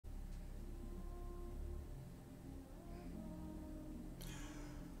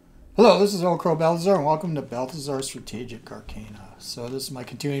Hello, this is OldCrowBalthazor, and welcome to Balthazar Strategic Arcana. So this is my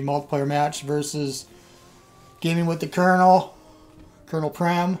continuing multiplayer match versus Gaming with the Colonel, Colonel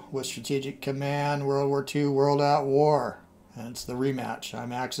Prem, with Strategic Command, World War II, World at War. And it's the rematch.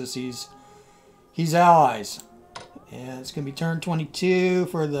 I'm Axis, he's Allies. And it's going to be turn 22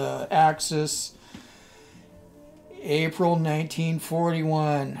 for the Axis, April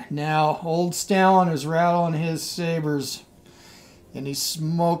 1941. Now, old Stalin is rattling his sabers. And he's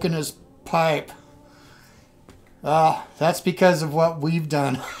smoking his pipe. That's because of what we've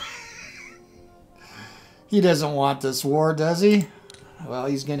done. He doesn't want this war, does he? Well,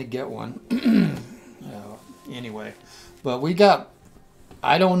 he's going to get one. Anyway, but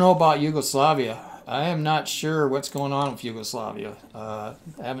I don't know about Yugoslavia. I am not sure what's going on with Yugoslavia. I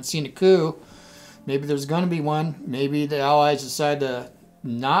haven't seen a coup. Maybe there's going to be one. Maybe the Allies decide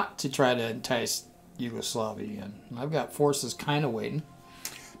not to try to entice Yugoslavia in. I've got forces kind of waiting.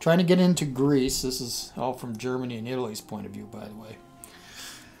 Trying to get into Greece. This is all from Germany and Italy's point of view, by the way.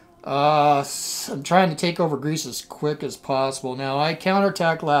 I'm trying to take over Greece as quick as possible. Now, I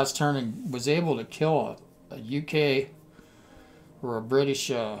counterattacked last turn and was able to kill a UK or a British,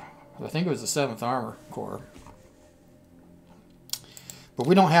 I think it was the 7th Armor Corps. But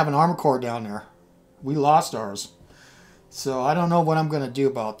we don't have an Armor Corps down there. We lost ours. So I don't know what I'm going to do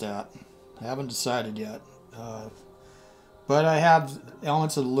about that. I haven't decided yet. But I have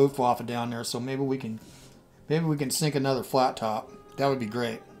elements of the Luftwaffe down there, so maybe we can sink another flat top. That would be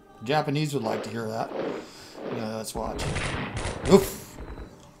great. The Japanese would like to hear that. Yeah, let's watch. Oof.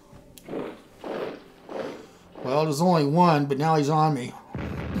 Well, there's only one, but now he's on me.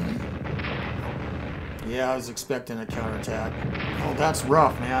 Yeah, I was expecting a counterattack. Oh, that's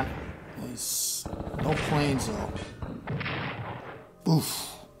rough, man. No planes, though. Oof.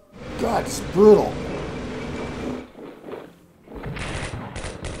 God, it's brutal.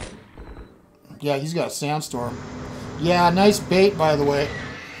 Yeah, he's got a sandstorm. Yeah, nice bait, by the way.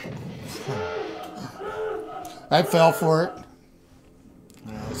 I fell for it.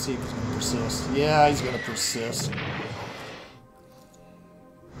 Let's see if he's going to persist. Yeah, he's going to persist.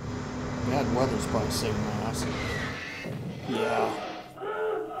 Bad weather's probably saving my ass. Yeah.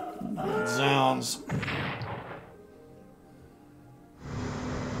 Zounds.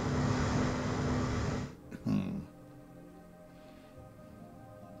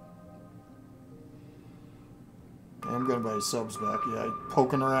 I'm going to buy subs back. Yeah,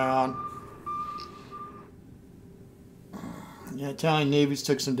 poking around. Yeah, Italian navies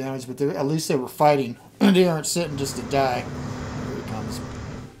took some damage, but at least they were fighting. They aren't sitting just to die. Here he comes.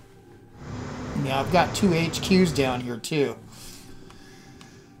 Yeah, I've got 2 HQs down here, too.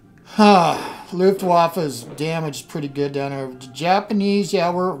 Luftwaffe is damaged pretty good down there. The Japanese, yeah,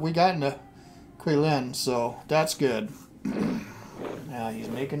 we got into Quilin, so that's good. Now he's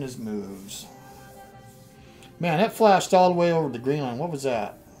making his moves. Man, that flashed all the way over to Greenland. What was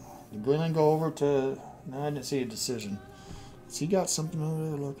that? Did Greenland go over to... No, I didn't see a decision. Has he got something over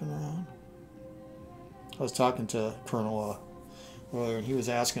there looking around? I was talking to Colonel earlier, and he was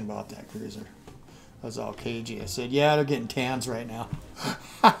asking about that cruiser. I was all cagey. I said, yeah, they're getting tans right now.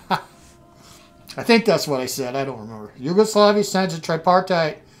 I think that's what I said. I don't remember. Yugoslavia signs a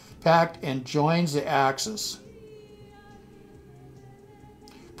tripartite pact and joins the Axis.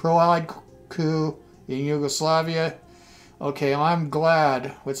 Pro-Allied coup in Yugoslavia. Okay, I'm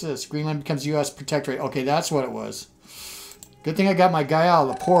glad. What's this? Greenland becomes U.S. protectorate. Okay, that's what it was. Good thing I got my guy out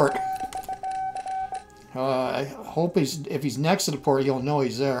of the port. I hope if he's next to the port, he'll know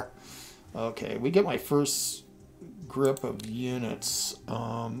he's there. Okay, we get my first grip of units.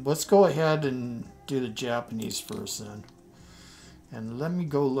 Let's go ahead and do the Japanese first then. And let me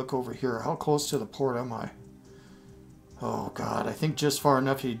go look over here. How close to the port am I? Oh, God, I think just far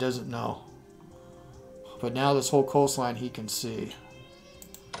enough he doesn't know. But now this whole coastline he can see.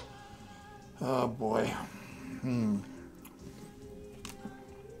 Oh, boy.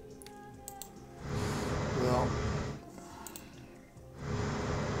 Well.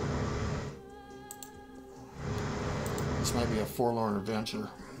 This might be a forlorn adventure.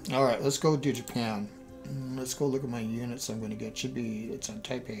 Alright, let's go do Japan. Let's go look at my units I'm going to get. It's on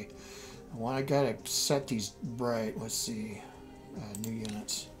Taipei. I gotta set these bright. Let's see. New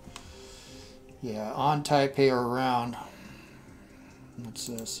units. Yeah, on Taipei or around. What's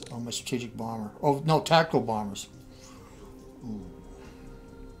this? Oh, my strategic bomber. Oh, no, tactical bombers. Ooh.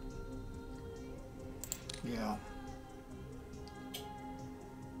 Yeah.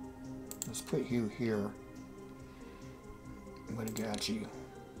 Let's put you here. I'm gonna get you.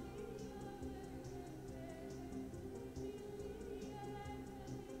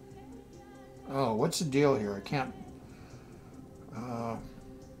 Oh, what's the deal here? I can't...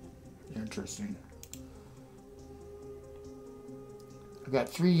 Interesting. I've got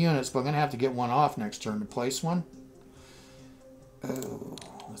 3 units, but I'm going to have to get one off next turn to place one. Oh,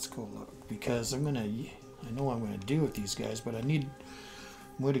 let's go look. Because I'm going to... I know what I'm going to do with these guys, but I need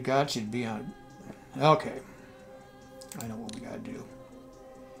Mutagachi to be on... Okay. I know what we got to do.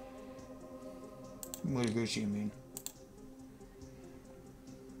 Mutagachi, I mean.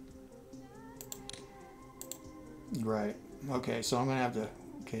 Right. Okay, so I'm going to have to...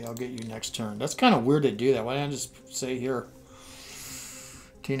 Okay, I'll get you next turn. That's kind of weird to do that. Why don't I just say here...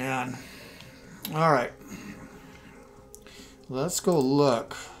 Tinan. All right. Let's go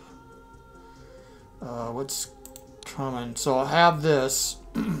look. What's coming? So I'll have this.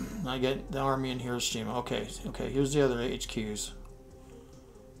 I get the army in Hiroshima. Okay. Okay. Here's the other HQs.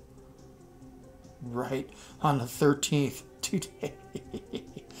 Right on the 13th today.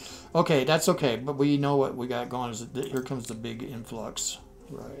 Okay, that's okay. But we know what we got going. Is that here comes the big influx.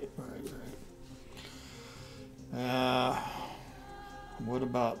 Right. What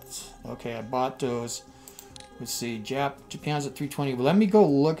about... Okay, I bought those. Let's see. Japan's at 320. But let me go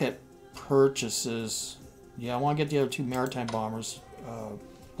look at purchases. Yeah, I want to get the other 2 maritime bombers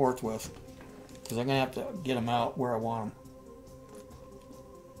forthwith. Because I'm going to have to get them out where I want them.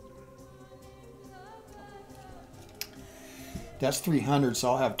 That's 300,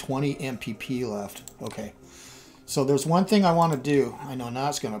 so I'll have 20 MPP left. Okay. So there's one thing I want to do. I know now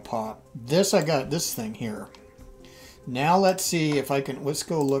it's going to pop. This, I got this thing here. Now let's see if I can, let's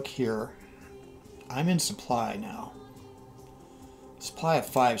go look here. I'm in supply now. Supply of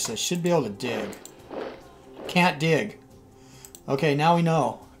 5, so I should be able to dig. Can't dig. Okay, now we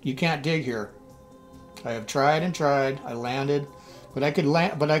know. You can't dig here. I have tried and tried. I landed. But I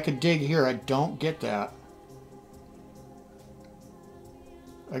could dig here. I don't get that.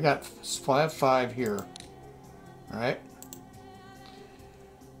 I got 5 here. Alright.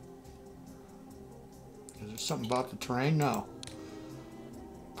 Is there something about the terrain? No.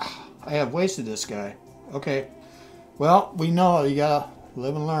 I have wasted this guy. Okay. Well, we know you gotta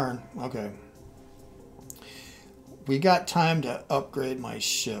live and learn. Okay. We got time to upgrade my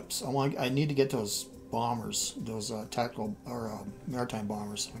ships. I need to get those bombers, those tactical or maritime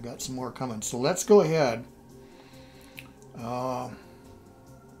bombers. I got some more coming. So let's go ahead.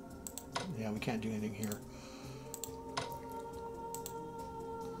 Yeah, we can't do anything here.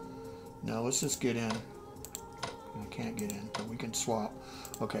 No, let's just get in. I can't get in, but we can swap.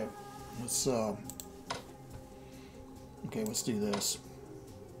 Okay, let's okay, let's do this.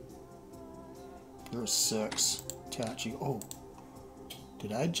 There's 6. Tachi. Oh,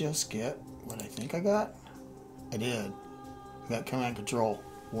 did I just get what I think I got? I did. I got command control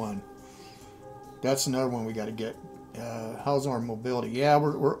 1. That's another one we got to get. How's our mobility? Yeah,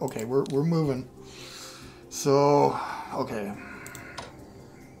 we're okay. We're moving. So okay,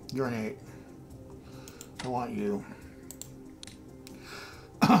 you're an 8. I want you.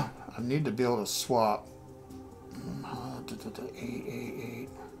 I need to be able to swap. 8.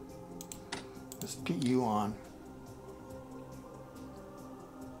 Let's get you on.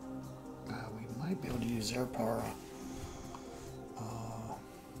 We might be able to use air power.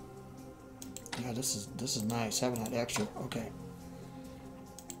 Yeah, this is nice having that extra. Okay.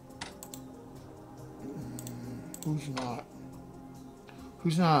 Who's not?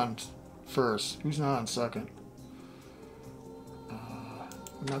 Who's not on first? Who's not on second?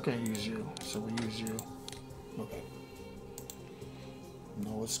 I'm not going to use you, so we'll use you. Okay.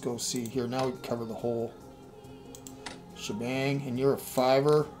 Now let's go see here. Now we can cover the whole shebang. And you're a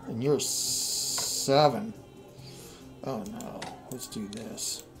 5er, and you're a 7. Oh no. Let's do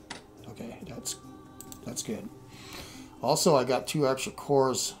this. Okay, that's good. Also, I got 2 extra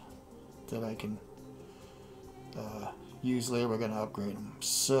cores that I can use later. We're going to upgrade them.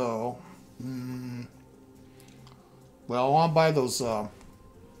 So, well, I want to buy those.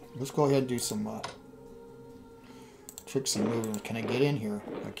 Let's go ahead and do some tricks and movement. Can I get in here?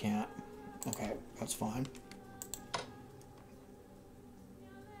 I can't. Okay, that's fine.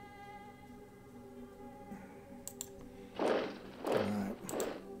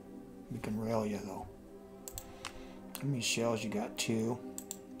 We can rail you though. How many shells you got? 2.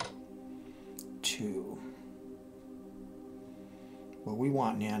 2. Well, we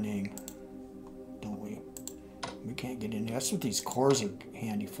want Nanning, don't we? We can't get in there. That's what these cores are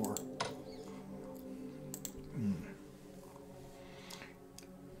handy for.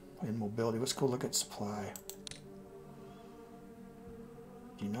 And mobility. Let's go look at supply.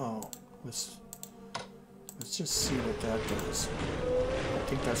 You know, let's just see what that does. I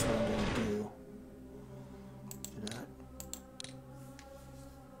think that's what I'm going to do.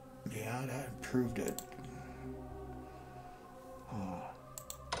 Yeah, that improved it.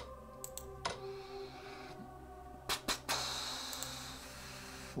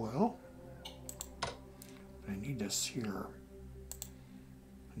 well. I need this here.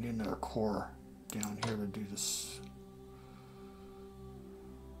 I need another core down here to do this.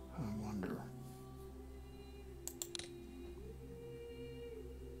 I wonder.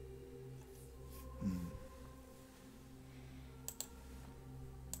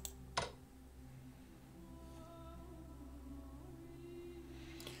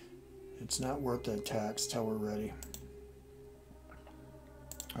 It's not worth that tax till we're ready.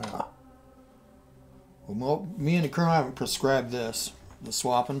 Well, me and the colonel haven't prescribed this, the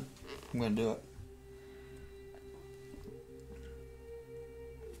swapping. I'm going to do it.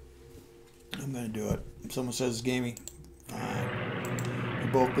 I'm going to do it. If someone says it's gamey, fine.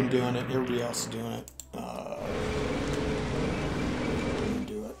 We've both been doing it. Everybody else is doing it. I'm going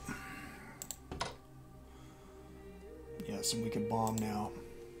to do it. Yes, and we can bomb now.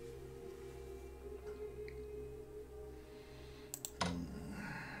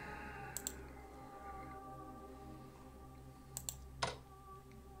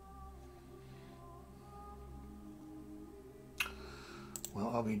 Well,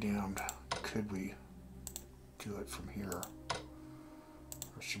 I'll be damned. Could we do it from here?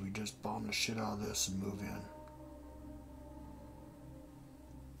 Or should we just bomb the shit out of this and move in?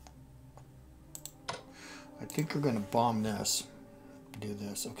 I think we're going to bomb this. Do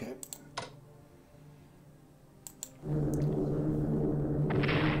this, okay.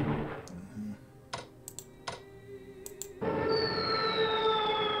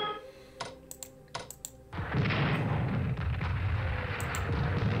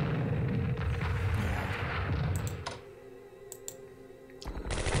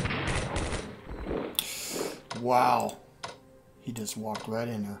 Wow. He just walked right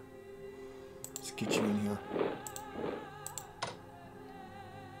in there. Let's get you in here.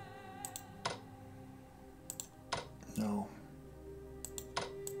 No.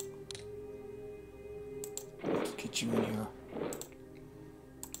 Let's get you in here.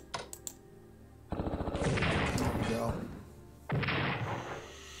 There we go.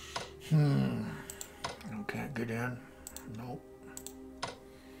 Okay, get in. Nope.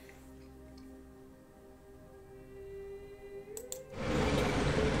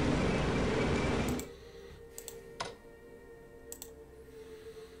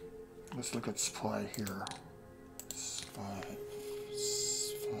 Let's look at supply here. Five.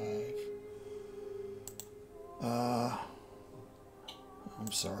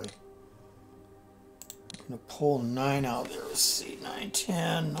 I'm sorry. I'm gonna pull 9 out there. Let's see, 9,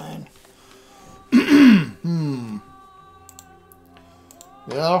 10, 9.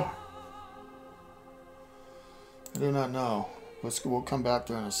 Well, I do not know. We'll come back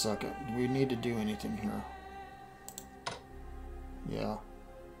there in a second. Do we need to do anything here? Yeah.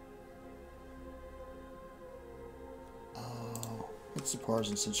 What's the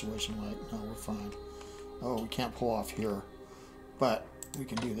partisan situation like? No, we're fine. Oh, we can't pull off here. But we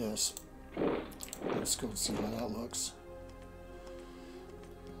can do this. Let's go see how that looks.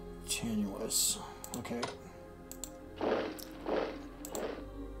 Tenuous. Okay.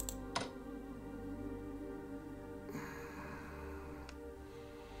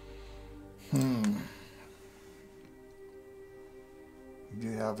 We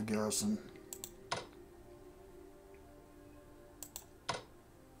do have a garrison.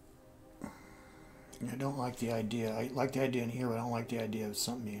 I don't like the idea. I like the idea in here, but I don't like the idea of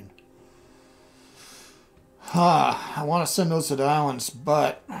something being... I want to send those to the islands,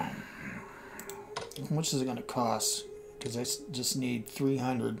 but... how much is it going to cost? Because I just need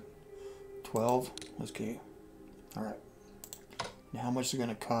 312. Okay. Alright. Now how much is it going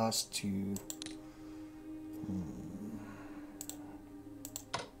to cost to...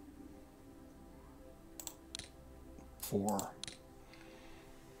 4.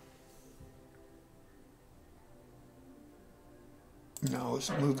 No, let's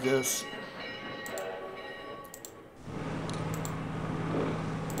move this.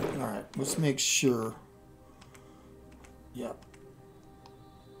 Alright, let's make sure. Yep.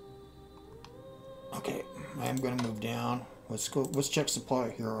 Okay, I'm going to move down. Let's go. Let's check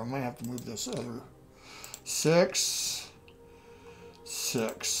supply here. I might have to move this other 6.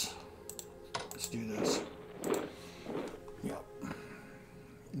 Let's do this. Yep.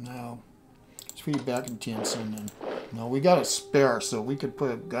 Now, let's put you back in Tianjin then. No, we got a spare, so we could put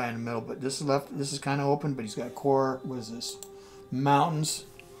a guy in the middle, but this is left. This is kind of open, but he's got core. What is this? Mountains.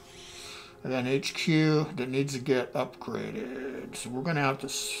 And then HQ that needs to get upgraded. So we're going to have to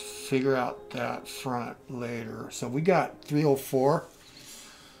figure out that front later. So we got 304.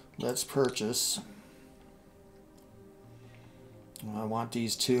 Let's purchase. I want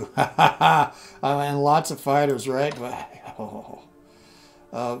these two. And lots of fighters, right? But, oh,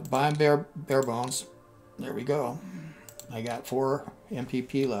 Buying bare bones. There we go. I got 4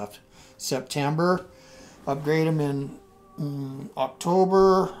 MPP left. September. Upgrade them in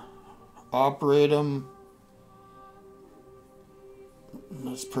October. Operate them.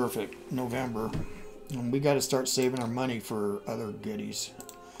 That's perfect. November. And we got to start saving our money for other goodies.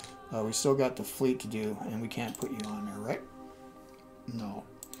 We still got the fleet to do, and we can't put you on there, right? No.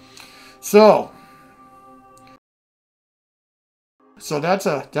 So that's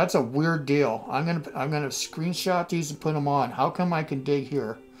a weird deal. I'm gonna screenshot these and put them on. How come I can dig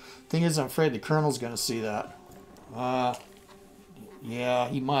here? Thing is, I'm afraid the colonel's gonna see that. Yeah,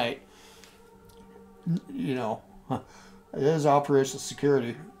 he might. You know, it is operational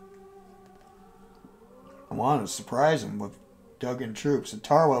security. I want to surprise him with dug-in troops. At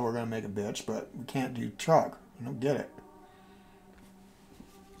Tarwa, we're gonna make a bitch, but we can't do truck. I don't get it.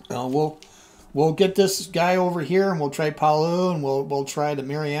 We'll get this guy over here, and we'll try Palu, and we'll try the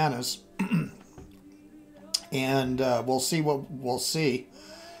Marianas, and we'll see what we'll see,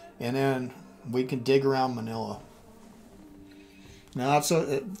 and then we can dig around Manila. Now,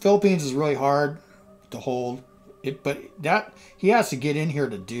 Philippines is really hard to hold, but that he has to get in here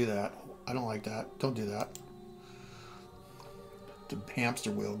to do that. I don't like that. Don't do that. The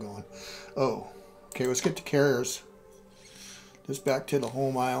hamster wheel going. Oh, okay. Let's get the carriers. Just back to the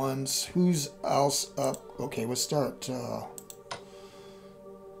home islands. Who's else up? Okay, let's start.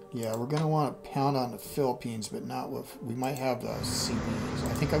 Yeah, we're going to want to pound on the Philippines, but not with... We might have the CBs.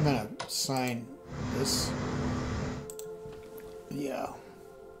 I think I'm going to sign this. Yeah.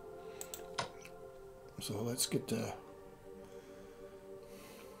 So let's get the...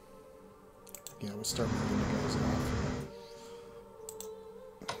 Yeah, let's start moving the guys off.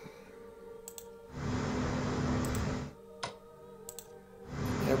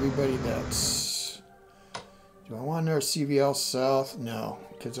 Everybody that's... Do I want our CVL South? No,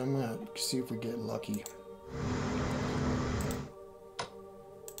 because I'm going to see if we get lucky.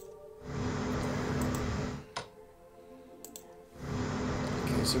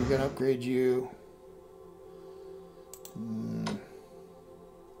 Okay, so we're going to upgrade you. Do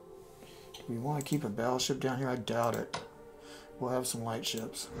we want to keep a battleship down here? I doubt it. We'll have some light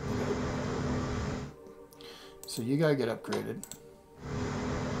ships. Okay. So you got to get upgraded.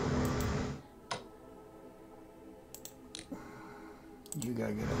 You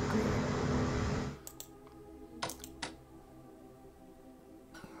gotta get upgraded.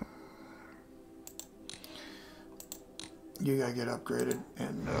 You gotta get upgraded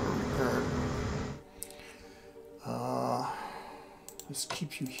and repaired. Let's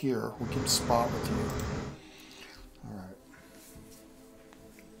keep you here. We can spot with you. Alright.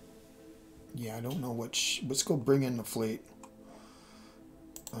 Yeah, I don't know which. Let's go bring in the fleet.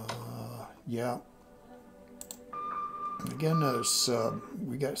 Yeah. Again, another sub.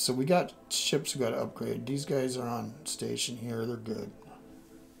 We got ships we got to upgrade. These guys are on station here. They're good.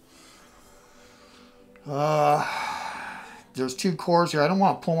 There's 2 cores here. I don't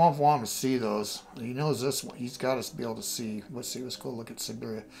want to pull them off. I want him to see those. He knows this one. He's got to be able to see. Let's see. Let's go look at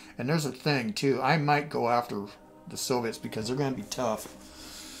Siberia. And there's a thing too. I might go after the Soviets because they're going to be tough.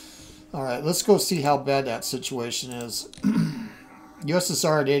 All right, let's go see how bad that situation is.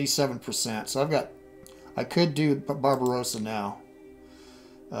 USSR at 87%. So I could do Barbarossa now.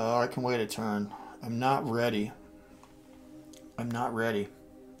 I can wait a turn. I'm not ready. I'm not ready.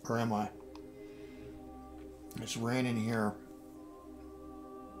 Or am I? It's raining here.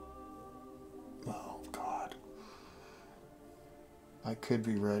 Oh, God. I could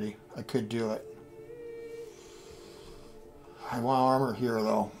be ready. I could do it. I want armor here,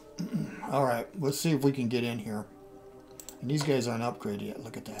 though. Alright, let's see if we can get in here. And these guys aren't upgraded yet.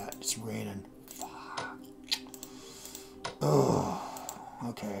 Look at that. It's raining. Oh,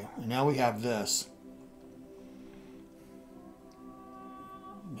 okay. And now we have this.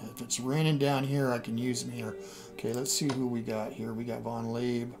 If it's raining down here, I can use them here. Okay, let's see who we got here. We got Von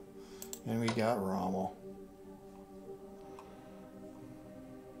Lieb, and we got Rommel.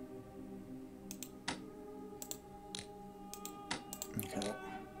 Okay.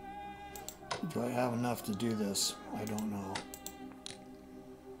 Do I have enough to do this? I don't know.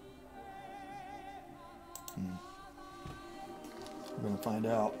 We're going to find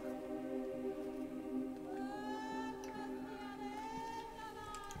out.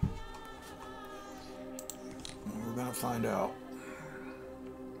 We're going to find out.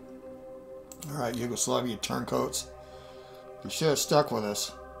 Alright, Yugoslavia turncoats. You should have stuck with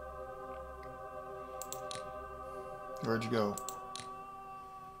us. Where'd you go?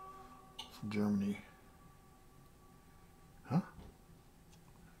 From Germany. Huh?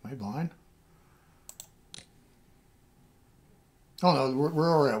 Am I blind? Oh no,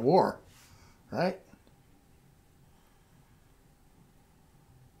 we're already at war, right?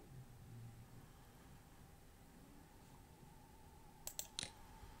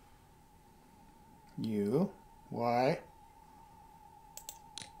 U, Y.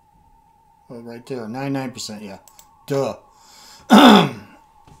 Oh, right there, 99%, yeah. Duh.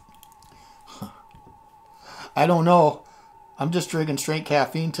 I don't know. I'm just drinking straight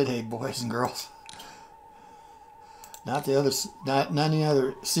caffeine today, boys and girls. Not the other, not any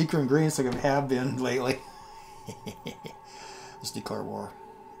other secret ingredients like I have been lately. Let's declare war.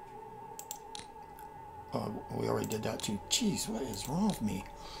 Oh, we already did that too. Jeez, what is wrong with me?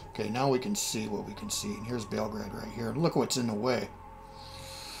 Okay, now we can see what we can see. And here's Belgrade right here. Look what's in the way.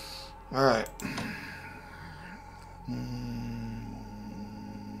 All right.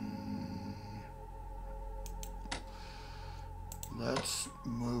 Let's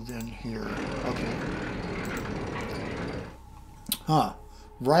move in here. Okay. Huh.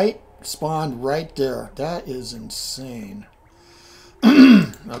 Right spawned right there. That is insane.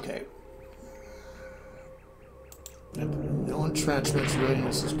 Okay. No entrenchments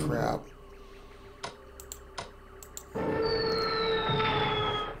readiness is crap.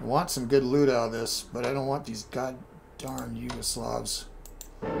 I want some good loot out of this, but I don't want these god darn Yugoslavs.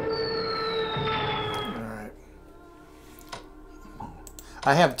 Alright.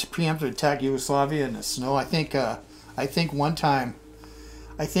 I have preemptive attack Yugoslavia in the snow. I think one time,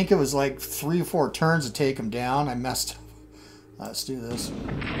 I think it was like 3 or 4 turns to take them down. I messed up. Let's do this.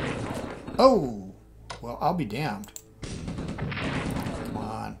 Oh! Well, I'll be damned. Come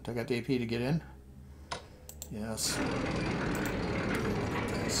on. Do I got the AP to get in? Yes.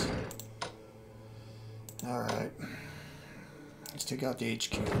 Alright. Let's take out the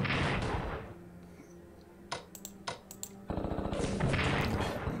HQ.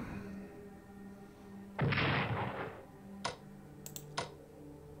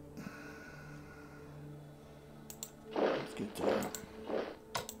 Let's get there.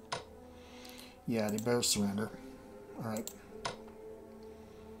 Yeah, they better surrender. Alright.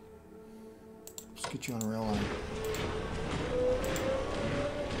 Let's get you on a rail line.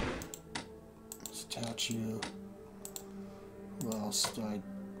 Let's attach you. Who else do I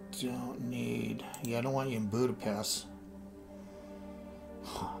don't need? Yeah, I don't want you in Budapest.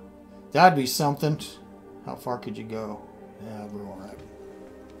 That'd be something. How far could you go? Yeah, we're alright.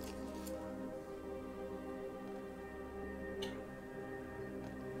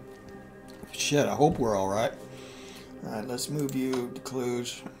 Shit, I hope we're alright. Alright, let's move you to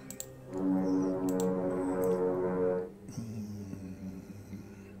Cluj.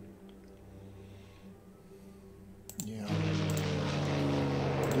 Yeah.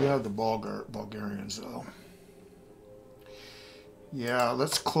 We have the Bulgarians, though. Yeah,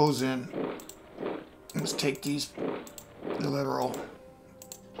 let's close in. Let's take these literal.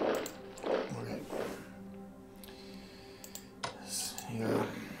 Okay. Here.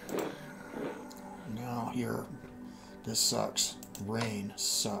 Now here. This sucks. Rain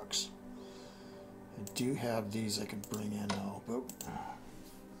sucks. I do have these I can bring in now, but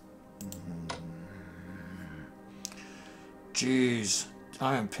jeez,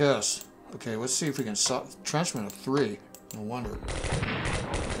 I am pissed. Okay, let's see if we can entrenchment of 3. No wonder.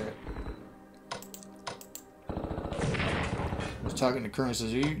 Okay. I was talking to Colonel. Says,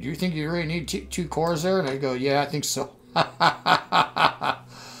 "Do you think you really need 2 cores there?" And I go, "Yeah, I think so."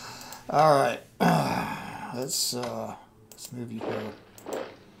 All right. Let's move you here.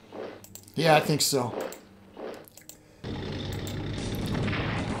 Yeah, I think so.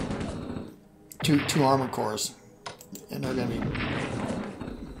 Two armor cores, and they're gonna be.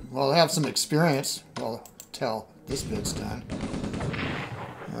 Well, they have some experience. Well, tell this bit's done.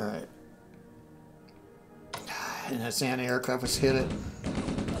 All right. And that's anti-aircraft. Let's hit it.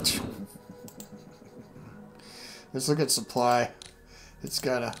 Let's look at supply. It's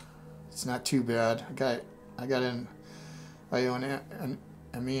not too bad. I got in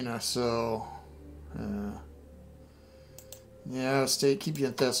Amina, so yeah, keep you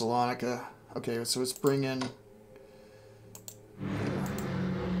in Thessalonica. Okay, so let's bring in.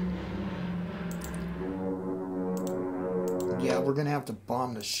 Yeah, we're gonna have to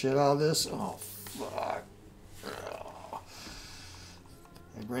bomb the shit out of this. Oh fuck!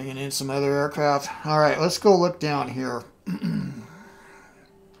 They're bringing in some other aircraft. All right, let's go look down here.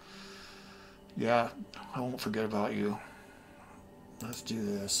 Yeah, I won't forget about you. Let's do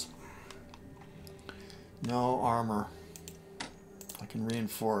this. No armor. I can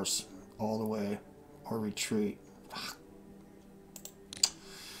reinforce all the way or retreat.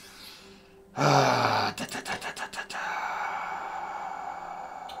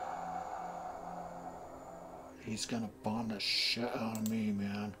 He's gonna bomb the shit out of me,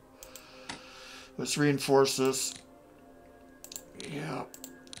 man. Let's reinforce this. Yeah.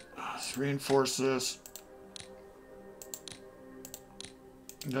 Let's reinforce this.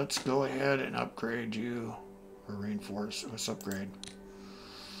 Let's go ahead and upgrade you. Or reinforce. Let's upgrade.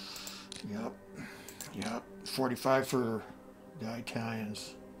 Yep. Yep. 45 for the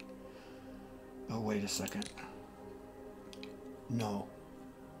Italians. Oh, wait a second. No.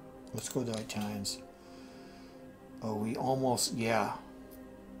 Let's go to the Italians. Oh, we almost... Yeah.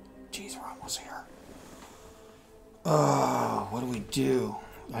 Jeez, we're almost here. Oh, what do we do?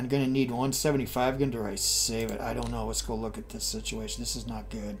 I'm going to need 175 again. Do I save it? I don't know. Let's go look at this situation. This is not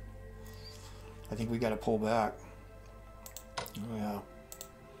good. I think we got to pull back. Oh, yeah.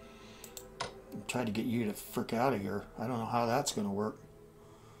 I'm trying to get you to frick out of here. I don't know how that's going to work.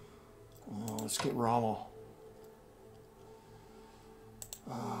 Oh, let's get Rommel.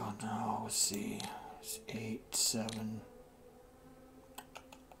 Oh, no. Let's see. It's 8, 7...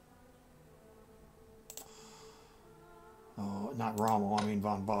 Oh, not Rommel, I mean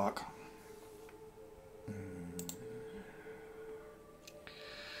von Bach.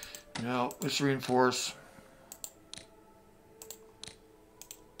 No, let's reinforce.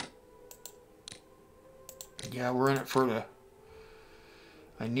 Yeah, we're in it for the...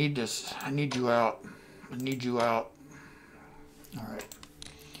 I need this. I need you out. I need you out. Alright.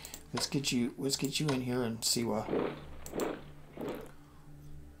 Let's get you in here and see what...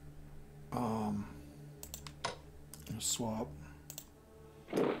 swap.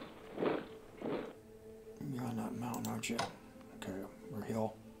 You're on that mountain, aren't you? Okay, or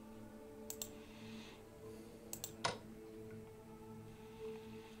hill.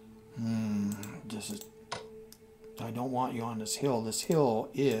 This is... I don't want you on this hill. This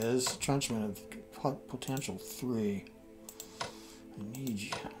hill is entrenchment of potential 3. I need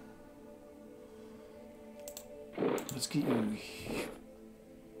you. Let's get you...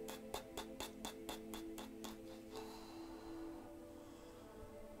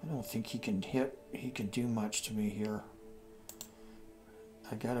 I don't think he can do much to me here.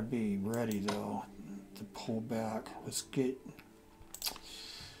 I gotta be ready though to pull back. Let's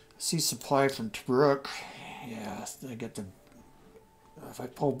see supply from Tobruk. Yeah, I get the... If I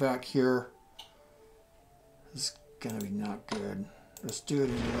pull back here, it's gonna be not good. Let's do it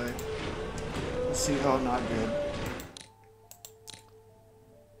anyway. Let's see how not good.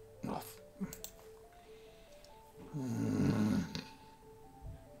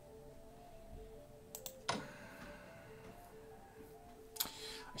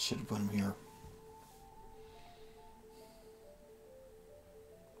 I should have put him here.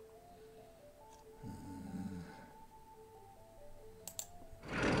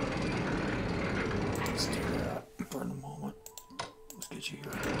 Let's do that for a moment. Let's get you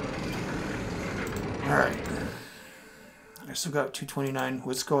here. Alright. I still got 229.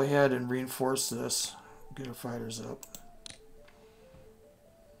 Let's go ahead and reinforce this. Get our fighters up.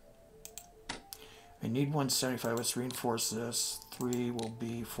 I need 175. Let's reinforce this. 3 will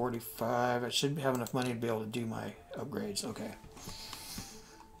be 45. I should have enough money to be able to do my upgrades. Okay.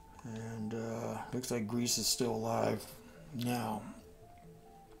 And looks like Greece is still alive. Now,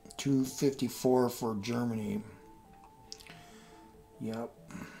 254 for Germany. Yep.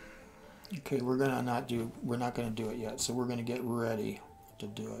 Okay, we're not gonna do it yet. So we're gonna get ready to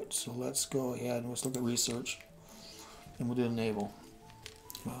do it. So let's go ahead and let's look at research, and we'll do the naval.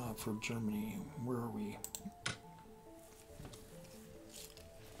 For Germany, where are we?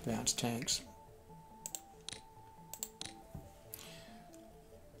 Advanced tanks.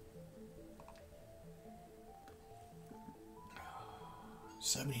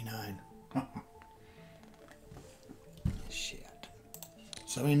 $79. Shit.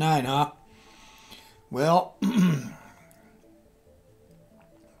 79, huh? Well,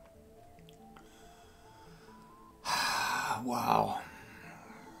 wow.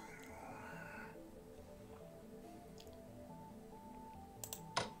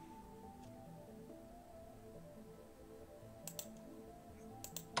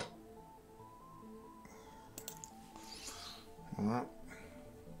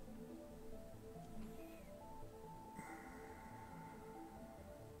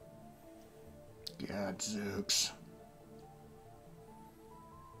 Gadzooks.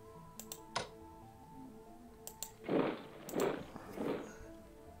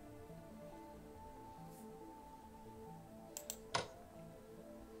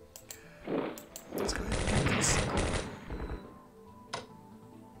 Let's go ahead and do this.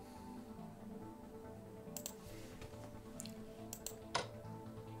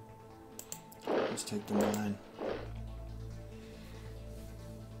 Let's take the 9.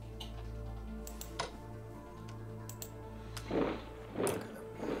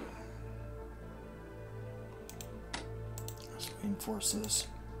 reinforce this.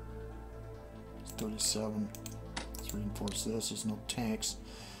 It's 37. Let's reinforce this. There's no tanks.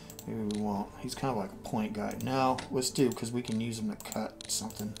 Maybe we won't. He's kind of like a point guy. No, let's do, because we can use him to cut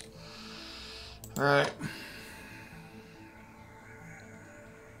something. Alright.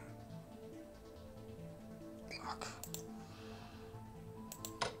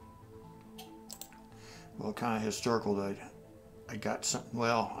 Well, kind of historical that I got something.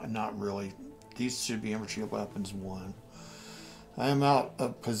 Well, not really. These should be infantry weapons 1. I am out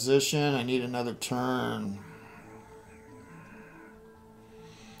of position. I need another turn.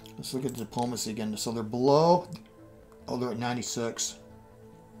 Let's look at diplomacy again. So they're below. Oh, they're at 96.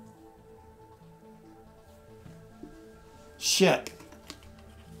 Shit.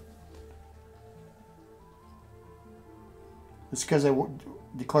 It's because I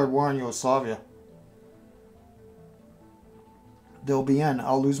declared war on Yugoslavia. They'll be in.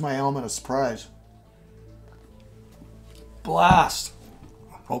 I'll lose my element of surprise. Blast.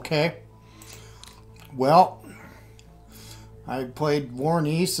 Okay. Well, I played War in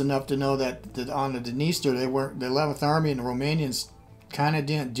the East enough to know that on the Dniester, they weren't, the 11th Army and the Romanians kind of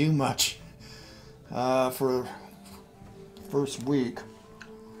didn't do much for the first week.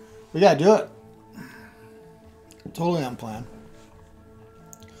 We gotta do it. Totally unplanned.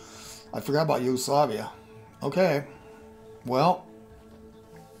 I forgot about Yugoslavia. Okay. Well,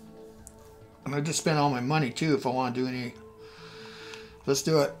 I'm going to just spend all my money, too, if I want to do any. Let's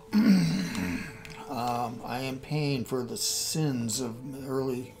do it. I am paying for the sins of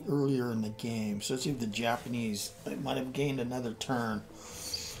earlier in the game. So let's see if the Japanese might have gained another turn.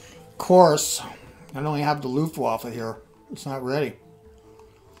 Of course, I only have the Luftwaffe here. It's not ready.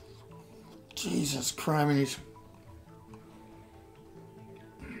 Jesus Christ.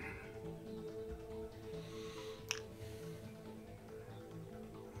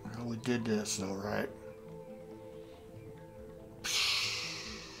 We did this though, right?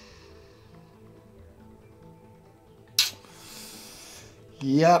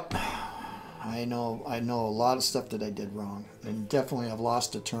 Yep. I know a lot of stuff that I did wrong. And definitely I've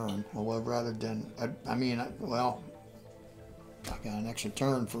lost a turn. Well, rather than, well, I got an extra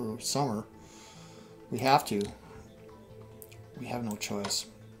turn for summer. We have to. We have no choice.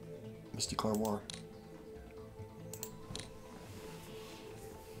 Let's declare war.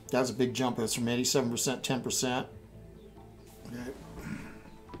 That's a big jump. It's from 87% 10%. Okay.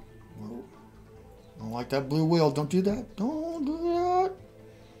 Whoa. I don't like that blue wheel. Don't do that. Don't do that.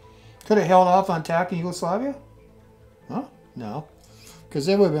 Could have held off on attacking Yugoslavia? Huh? No. Because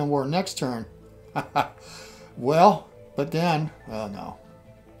they would have been war next turn. Well, but then, oh no.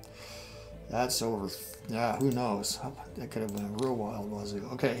 That's over. Yeah, who knows? That could have been a real wild, was it?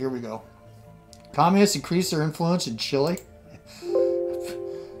 Okay, here we go. Communists increase their influence in Chile.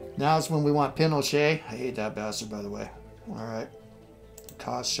 Now is when we want Pinochet. I hate that bastard, by the way. Alright.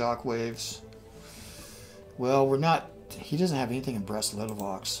 Cause shock waves. Well, we're not... He doesn't have anything in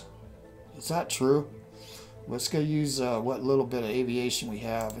Brest-Litovsk. Is that true? Let's go use what little bit of aviation we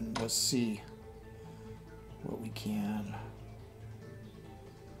have, and let's see what we can.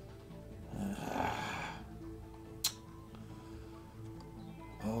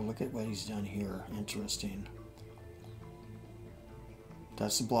 Oh, look at what he's done here. Interesting.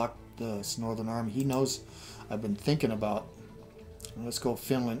 That's the block, the Northern Army. He knows I've been thinking about. Let's go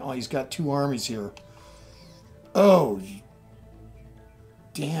Finland. Oh, he's got 2 armies here. Oh,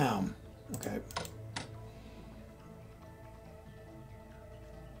 damn. Okay.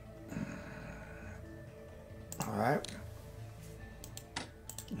 All right.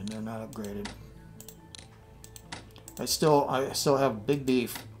 And they're not upgraded. I still have big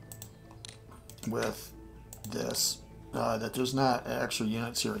beef with this. That there's not extra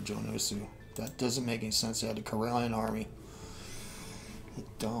units here at Jonusu. That doesn't make any sense. They had a Karelian army. It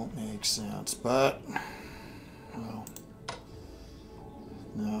don't make sense, but well,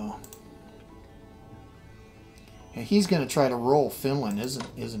 no. And he's going to try to roll Finland,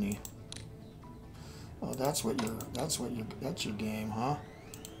 isn't he? Oh, that's your game, huh?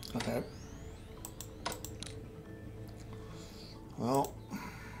 Okay. Well,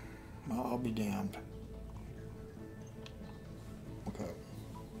 I'll be damned. Okay.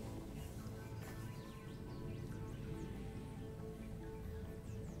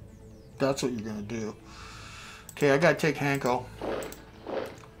 That's what you're gonna do. Okay, I gotta take Hanko.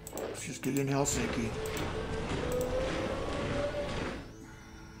 Let's just get in Helsinki.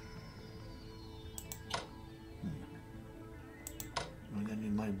 I'm gonna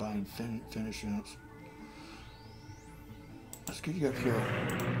need money buying Finnish units. Let's get you up here.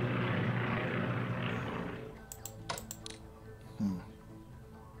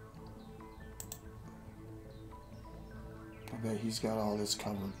 bet he's got all this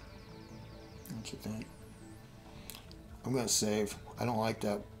covered. Don't you think? I'm gonna save. I don't like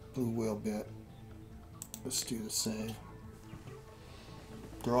that blue wheel bit. Let's do the save.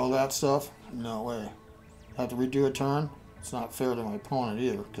 Through all that stuff? No way. Have to redo a turn? It's not fair to my opponent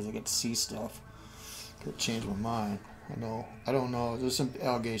either, because I get to see stuff. Could change my mind. I know. I don't know. There's some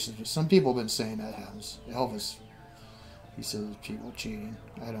allegations. Some people have been saying that happens. Elvis, he says people cheating.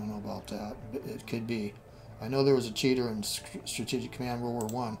 I don't know about that. But it could be. I know there was a cheater in Strategic Command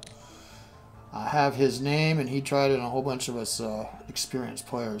World War I. I have his name, and he tried it on a whole bunch of us experienced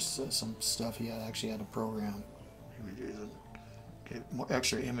players. Some stuff he actually had a program.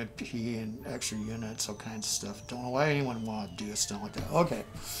 Extra MP and extra units, all kinds of stuff. Don't know why anyone would want to do stuff like that. Okay.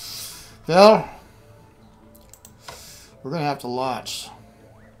 Well, we're going to have to launch.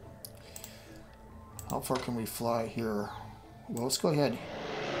 How far can we fly here? Well, let's go ahead.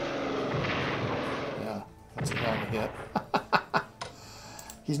 Yeah, that's a hell of a hit.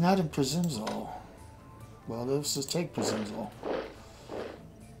 He's not in Przemysl. Well, let's just take Przemysl.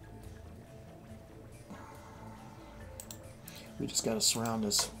 We just got to surround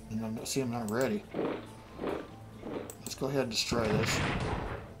this. See, I'm not ready. Let's go ahead and destroy this.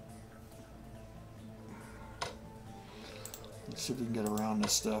 Let's see if we can get around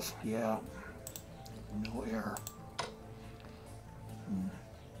this stuff. Yeah. No air.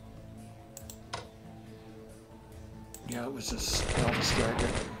 Yeah, it was just distracted.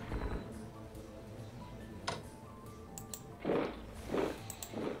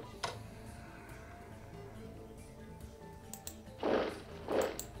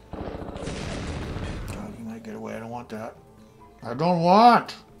 God, you might get away. I don't want that. I don't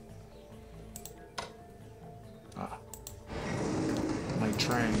want! Ah. My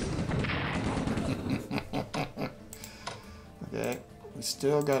train. Okay. We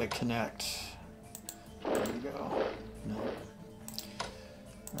still got to connect. There we go. No.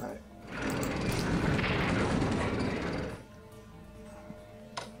 Alright.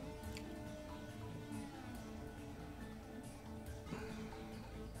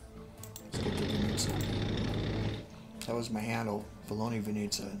 Let's get to Vinica. That was my handle. Filoni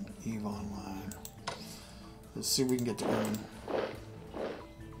Vinica and Eve Online. Let's see if we can get to earn.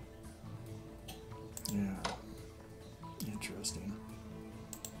 Yeah. Interesting.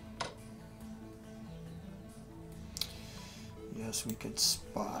 Yes, we could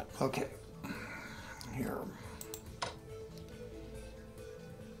spot. Okay. Here.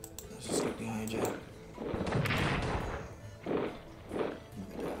 Let's just get behind you. Look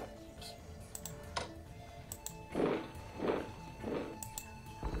at that.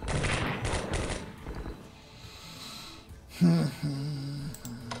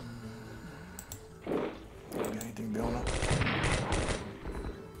 Got anything building up?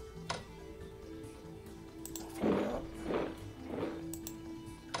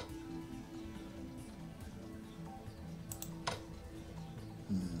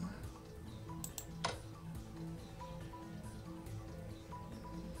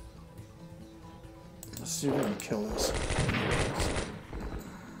 Let's see if we can kill this.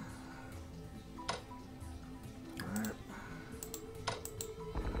 Alright.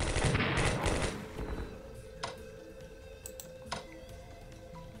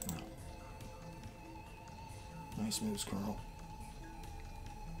 Nice moves, Colonel.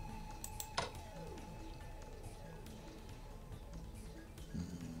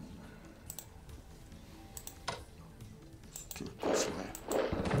 Do it this way.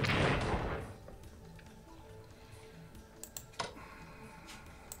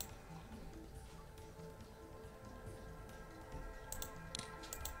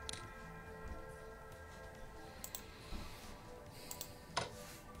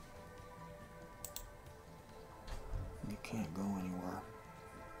 Can't go anywhere.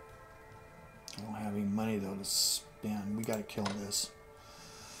 I don't have any money though to spend. We gotta kill this.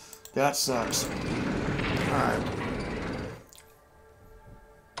 That sucks. Alright.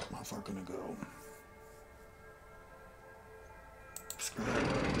 How far can I go? Screw it.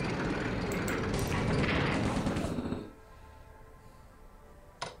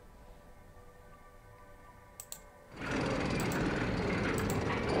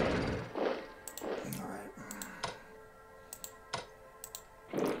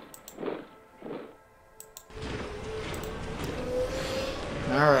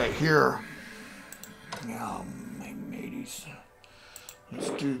 Alright, here. Yeah, my mateys. Let's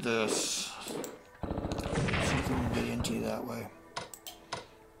do this. See if we can get into that way.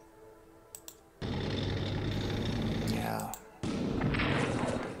 Yeah.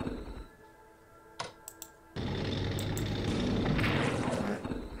 Alright.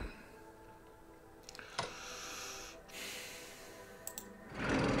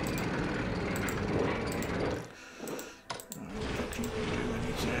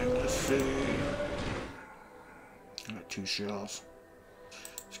 2 shells.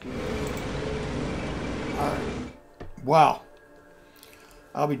 Alright. Wow.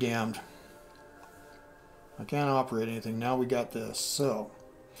 I'll be damned. I can't operate anything. Now we got this. So,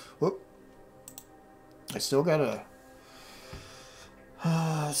 whoop. I still gotta.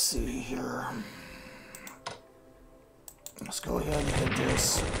 Let's see here. Let's go ahead and hit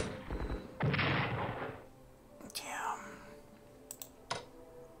this. Damn.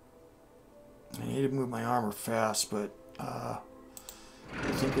 I need to move my armor fast, but I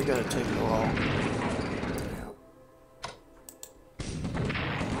think we gotta take it all. Yep.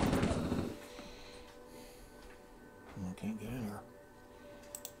 I can't get in here.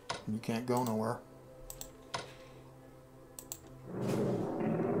 You can't go nowhere.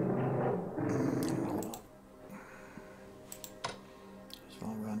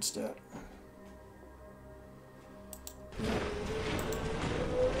 Run stat.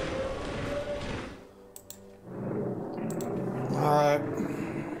 Alright.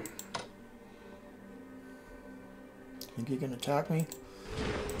 Think you can attack me?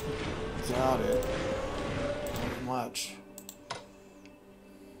 Doubt it. Not much.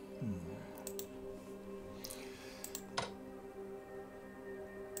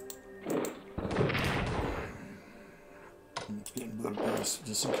 It's getting Budapest,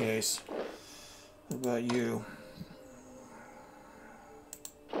 just in case. What about you?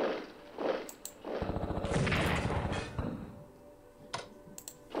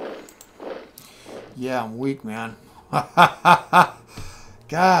 Yeah, I'm weak, man.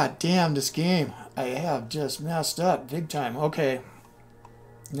 God damn, this game. I have just messed up big time. Okay.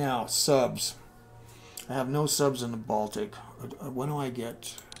 Now, subs. I have no subs in the Baltic. When do I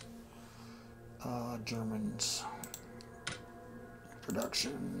get Germans?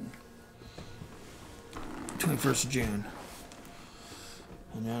 Production. 21st of June.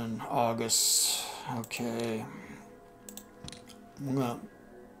 And then August. Okay. I'm gonna...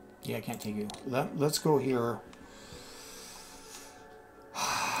 Yeah, I can't take you. Let's go here.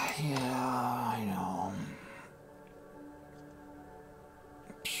 Yeah, I know.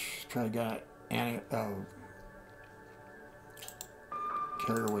 Probably got an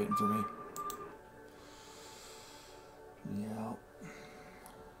carrier waiting for me. Yeah.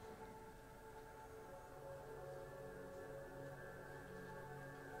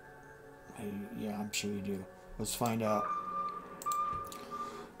 Yeah, I'm sure you do. Let's find out.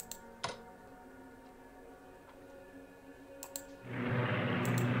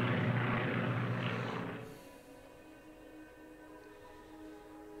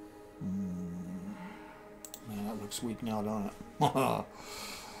 Man, that looks weak now, don't it? Oh.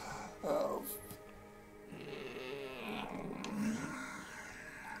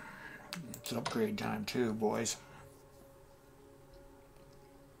 It's upgrade time too, boys.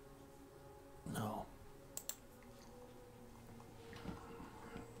 No.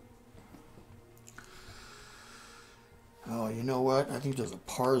 Oh, you know what? I think there's a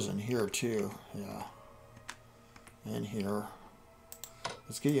Pars in here too. Yeah. In here.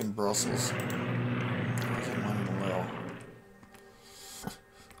 Let's get you in Brussels. There's one in the middle.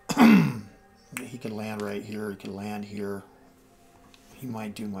 He can land right here. He can land here. He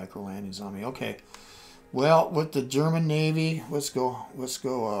might do micro landings on me. Okay. Well, with the German Navy, let's go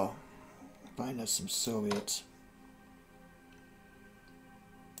find us some Soviets.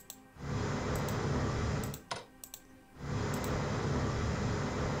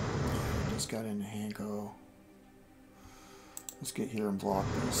 Just got into Hanko. Let's get here and block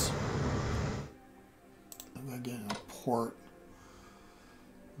this. I'm gonna get in a port.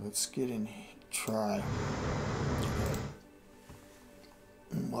 Let's get in. Try.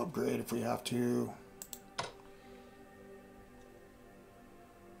 We'll upgrade if we have to.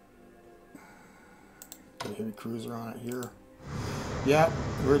 Put a heavy cruiser on it here. Yeah,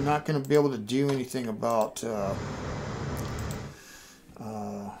 we're not going to be able to do anything about let's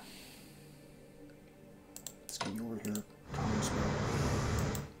get you over here.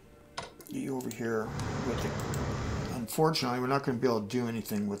 Get you over here with it. Unfortunately, we're not going to be able to do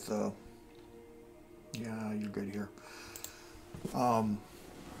anything with the. Yeah, you're good here. Damn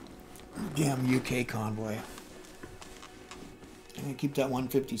UK convoy. I'm going to keep that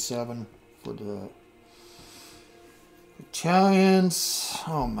 157 for the Italians.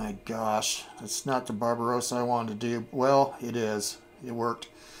 Oh my gosh. That's not the Barbarossa I wanted to do. Well, it is. It worked.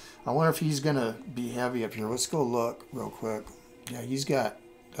 I wonder if he's going to be heavy up here. Let's go look real quick. Yeah, he's got,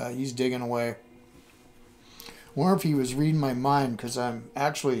 he's digging away. I wonder if he was reading my mind because I'm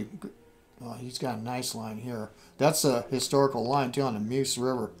actually, well, he's got a nice line here. That's a historical line too on the Meuse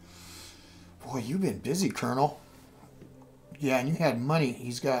River. Boy, you've been busy, Colonel. Yeah, and you had money.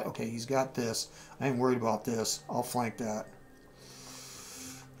 He's got, okay, he's got this. I ain't worried about this. I'll flank that.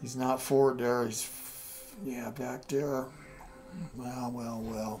 He's not forward there. He's, yeah, back there. Well, well,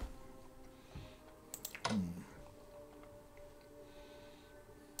 well.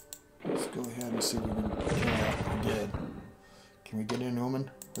 Let's go ahead and see if we can kill that. We did. Can we get in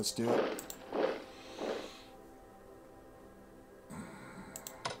Omen? Let's do it.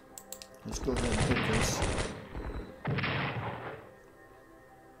 Let's go ahead and hit this.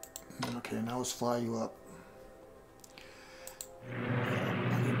 Okay, now let's fly you up. I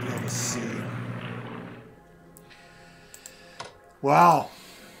need to be able to see. Wow.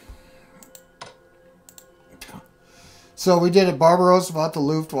 So we did a Barbarossa about the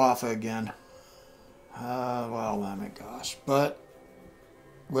Luftwaffe again. Well, oh my gosh. But,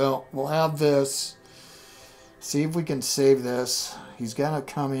 well, we'll have this. See if we can save this. He's going to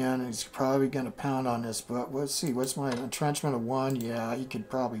come in. He's probably going to pound on this. But let's see. What's my entrenchment of 1? Yeah, he could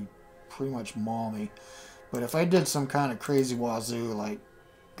probably pretty much maul me. But if I did some kind of crazy wazoo, like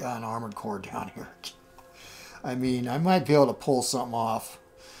got an armored core down here, I mean, I might be able to pull something off.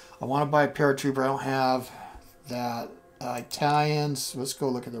 I want to buy a paratrooper. I don't have that. Italians, let's go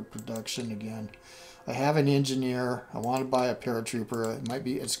look at their production again. I have an engineer. I want to buy a paratrooper. It might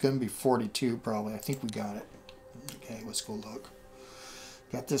be, it's going to be 42 probably. I think we got it. Okay, let's go look.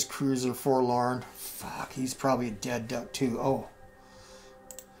 Got this cruiser forlorn. Fuck, he's probably a dead duck too. Oh,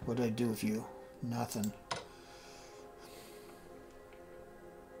 what did I do with you? Nothing.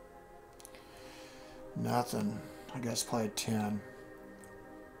 Nothing. I guess probably 10.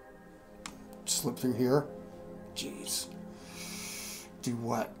 Slip through here. Jeez. Do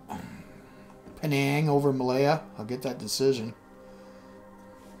what? Penang over Malaya? I'll get that decision.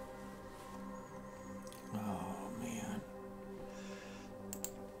 Oh, man.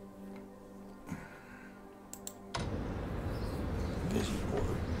 Busy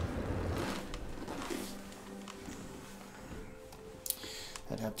board.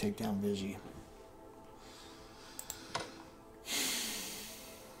 I'd have to take down Vigi.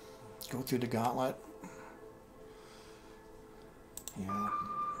 Go through the gauntlet. Yeah.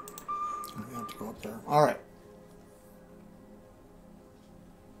 We have to go up there. Alright.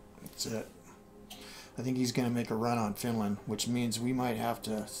 That's it. I think he's going to make a run on Finland, which means we might have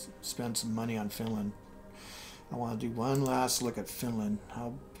to spend some money on Finland. I want to do one last look at Finland.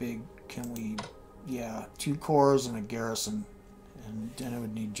 How big can we... Yeah, 2 corps and a garrison. And then I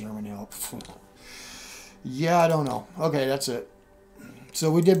would need German help. Yeah, I don't know. Okay, that's it.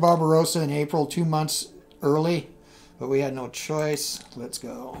 So we did Barbarossa in April, 2 months early. But we had no choice. Let's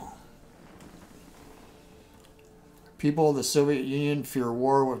go. People of the Soviet Union fear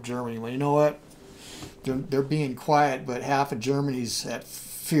war with Germany. Well, you know what? They're being quiet, but half of Germany's at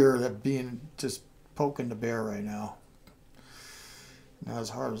fear of being just poking the bear right now. Not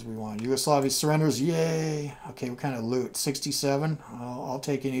as hard as we want. Yugoslavia surrenders. Yay. Okay, what kind of loot? 67? I'll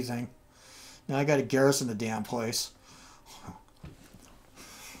take anything. Now I got to garrison the damn place.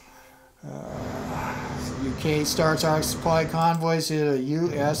 UK starts our supply convoys to the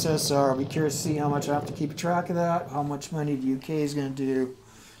USSR. I'll be curious to see how much I have to keep track of that. How much money the UK is going to do.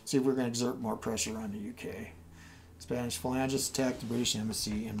 See if we're going to exert more pressure on the UK. Spanish phalangists attack the British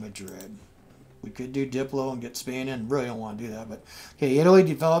embassy in Madrid. We could do Diplo and get Spain in. Really don't want to do that. But okay, Italy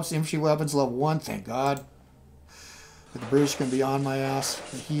develops infantry weapons level 1. Thank God. But the British can be on my ass.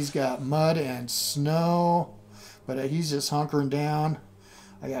 He's got mud and snow. But he's just hunkering down.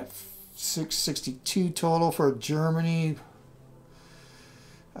 I got 662 total for Germany.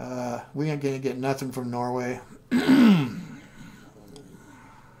 We ain't gonna get nothing from Norway.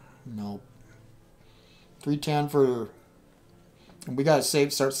 Nope. 310 for. And we gotta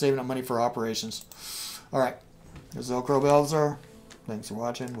start saving up money for operations. All right. This is OldCrowBalthazor. Thanks for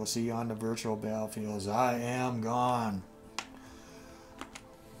watching. We'll see you on the virtual battlefields. I am gone.